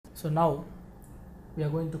So now we are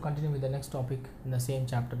going to continue with the next topic in the same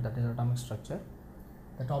chapter, that is atomic structure.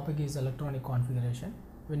 The topic is electronic configuration.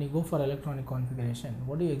 When you go for electronic configuration,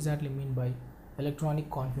 what do you exactly mean by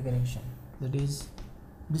electronic configuration? That is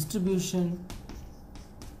distribution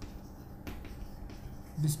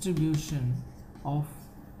of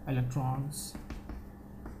electrons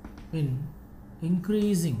in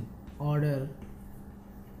increasing order.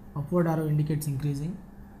 Upward arrow indicates increasing,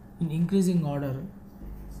 in increasing order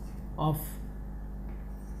of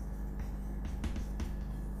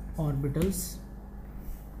orbitals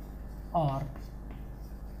or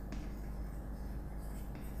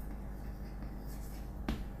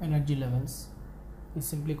energy levels is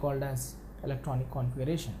simply called as electronic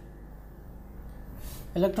configuration.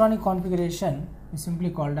 Electronic configuration is simply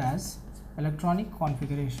called as electronic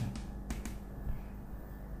configuration.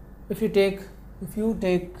 If you take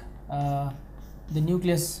the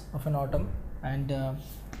nucleus of an atom, and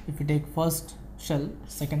if you take first shell,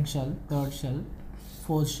 second shell, third shell,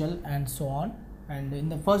 fourth shell, and so on, and in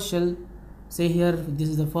the first shell, say here this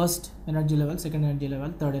is the first energy level, second energy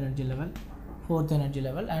level, third energy level, fourth energy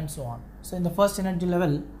level, and so on. So in the first energy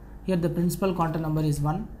level, here the principal quantum number is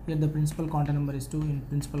 1, here the principal quantum number is 2, and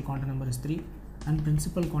principal quantum number is 3, and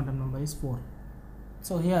principal quantum number is 4.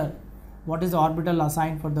 So here what is the orbital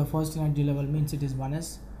assigned for the first energy level means it is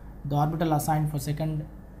 1s. The orbital assigned for second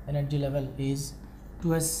energy level is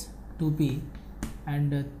 2s 2p,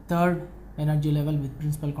 and third energy level with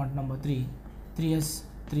principal quantum number 3, 3s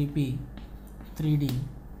 3p 3d,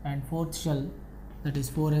 and fourth shell, that is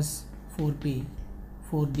 4s 4p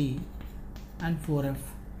 4d, and 4f,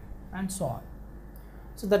 and so on.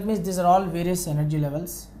 So that means these are all various energy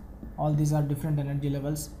levels. All these are different energy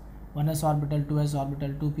levels: 1s orbital, 2s orbital,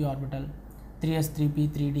 2p orbital, 3s 3p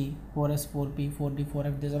 3d, 4s 4p 4d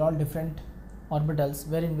 4f. These are all different orbitals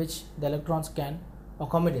wherein which the electrons can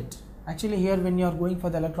accommodate. Actually here when you are going for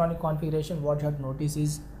the electronic configuration, what you have to notice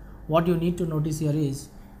is, what you need to notice here is,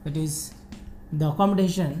 that is the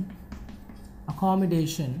accommodation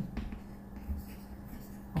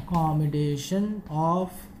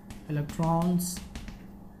of electrons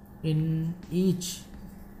in each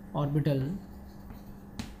orbital,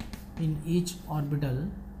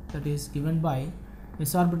 that is given by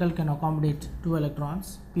s orbital can accommodate 2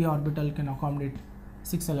 electrons, p orbital can accommodate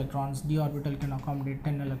 6 electrons, d orbital can accommodate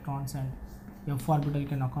 10 electrons, and f orbital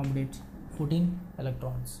can accommodate 14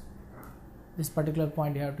 electrons. This particular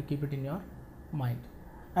point you have to keep it in your mind.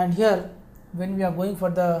 And here when we are going for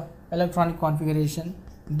the electronic configuration,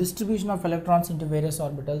 distribution of electrons into various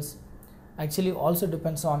orbitals actually also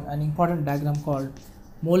depends on an important diagram called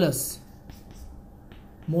molars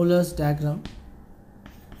diagram.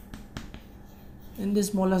 In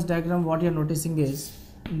this molars diagram, what you are noticing is,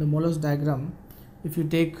 in the molars diagram, if you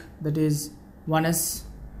take, that is 1s,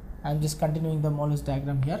 I am just continuing the molars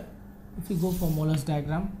diagram here. If you go for molars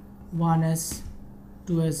diagram, 1s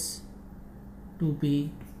 2s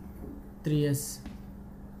 2p 3s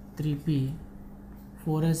 3p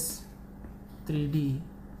 4s 3d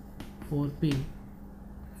 4p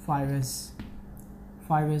 5s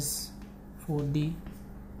 4d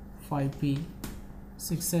 5p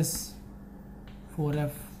 6s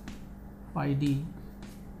 4f 5d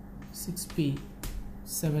 6p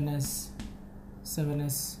 7s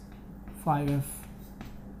 5f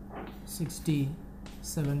 6d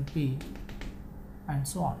 7p, and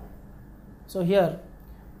so on. So here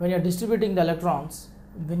when you are distributing the electrons,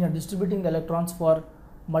 for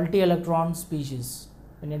multi-electron species,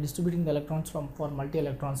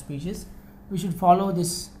 we should follow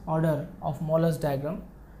this order of molars diagram.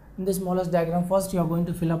 In this molars diagram, first you are going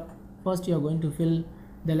to fill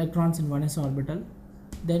the electrons in 1s orbital,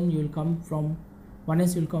 then you will come from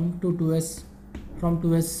 1s, you will come to 2s, from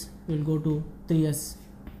 2s you will go to 3s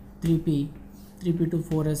 3p to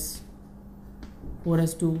 4s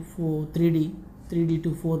to 3d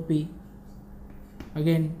to 4p,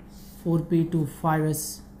 again 4p to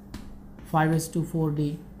 5s to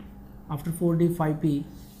 4d, after 4d 5p,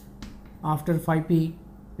 after 5p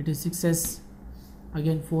it is 6s,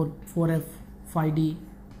 again 4f 5d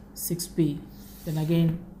 6p, then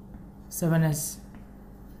again 7s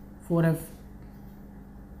 4f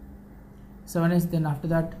 7s, then after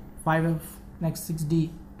that 5f, next 6d,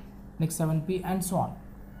 next 7p, and so on.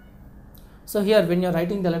 So here when you are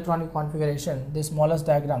writing the electronic configuration, this molars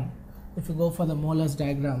diagram, if you go for the molars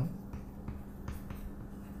diagram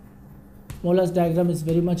is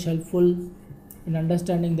very much helpful in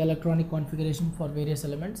understanding the electronic configuration for various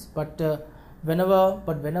elements, but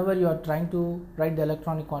whenever you are trying to write the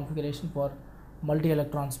electronic configuration for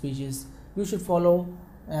multi-electron species, you should follow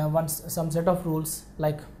some set of rules.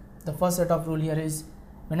 Like the first set of rule here is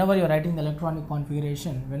whenever you are writing the electronic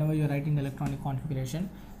configuration,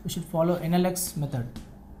 we should follow NLX method.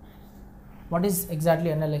 What is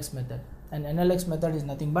exactly NLX method? And NLX method is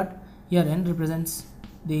nothing but, here n represents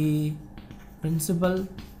the principal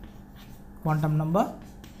quantum number,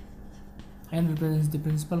 n represents the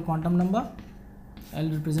principal quantum number, L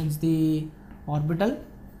represents the orbital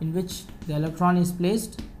in which the electron is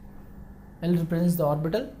placed, L represents the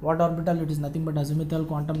orbital. What orbital? It is nothing but azimuthal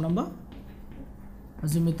quantum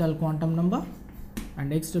number,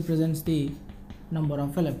 and X represents the number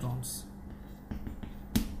of electrons.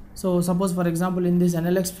 So suppose for example in this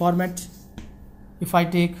NLX format, if I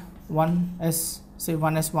take 1s, say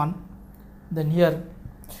 1s1, then here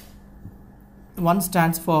 1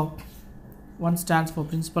 stands for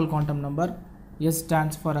principal quantum number, S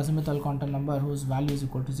stands for azimuthal quantum number whose value is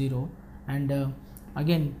equal to 0, and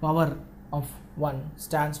again power of 1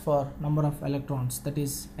 stands for number of electrons, that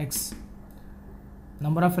is X.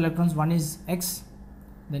 Number of electrons 1 is X,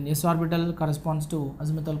 then S orbital corresponds to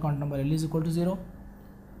azimuthal quantum number L is equal to 0,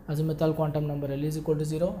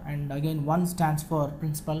 and again 1 stands for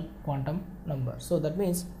principal quantum number. So that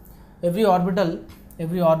means every orbital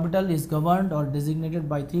is governed or designated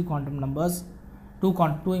by 3 quantum numbers, two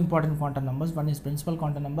important quantum numbers. One is principal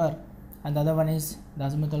quantum number and the other one is the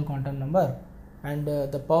azimuthal quantum number, and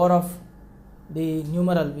the power of the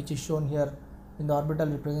numeral which is shown here in the orbital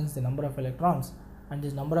represents the number of electrons, and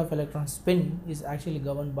this number of electrons spin is actually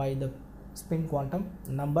governed by the spin quantum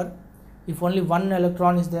number. If only one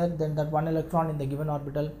electron is there, then that one electron in the given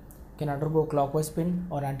orbital can undergo clockwise spin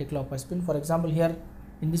or anti-clockwise spin. For example, here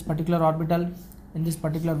in this particular orbital, in this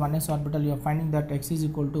particular 1s orbital, you are finding that X is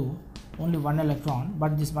equal to only one electron,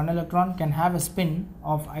 but this one electron can have a spin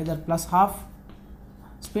of either plus half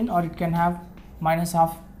spin or it can have minus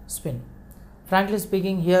half spin. Frankly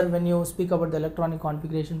speaking, here when you speak about the electronic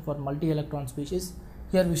configuration for multi-electron species,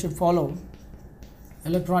 here we should follow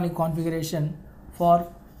electronic configuration for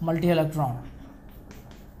multi-electron.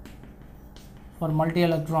 For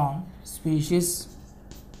multi-electron species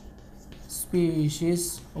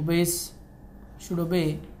should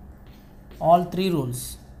obey all three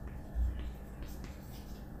rules.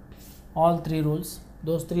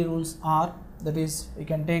 Those three rules are, that is, you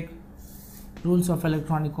can take rules of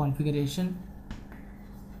electronic configuration,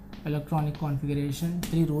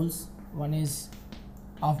 3 rules. One is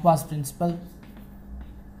Aufbau's principle.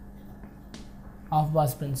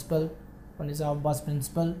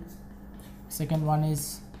 Second one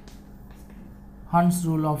is Hund's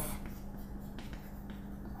rule of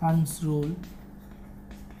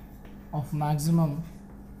maximum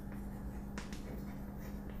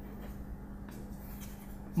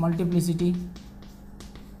multiplicity,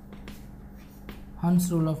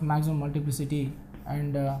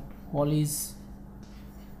 and Pauli's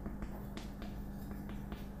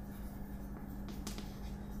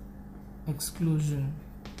exclusion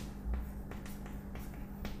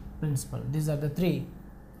principle. These are the 3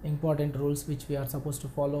 important rules which we are supposed to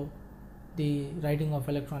follow the writing of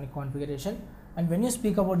electronic configuration. And when you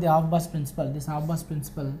speak about the Aufbau's principle, this Aufbau's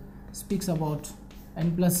principle speaks about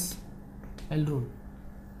n plus L rule.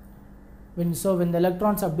 When the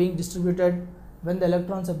electrons are being distributed,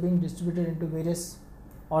 into various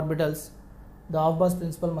orbitals, the Aufbau's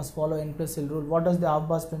principle must follow n plus L rule. What does the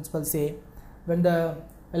Aufbau's principle say? When the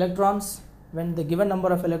given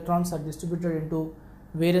number of electrons are distributed into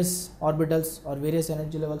various orbitals or various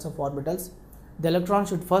energy levels of orbitals, the electron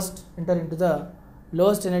should first enter into the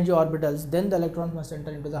lowest energy orbitals, then the electrons must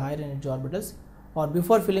enter into the higher energy orbitals, or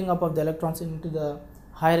before filling up of the electrons into the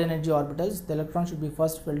higher energy orbitals, the electron should be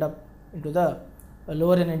first filled up into the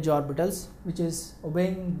lower energy orbitals, which is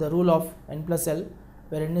obeying the rule of n plus L,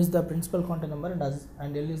 where n is the principal quantum number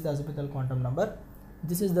and L is the azimuthal quantum number.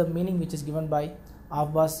 This is the meaning which is given by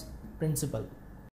Aufbau's principle.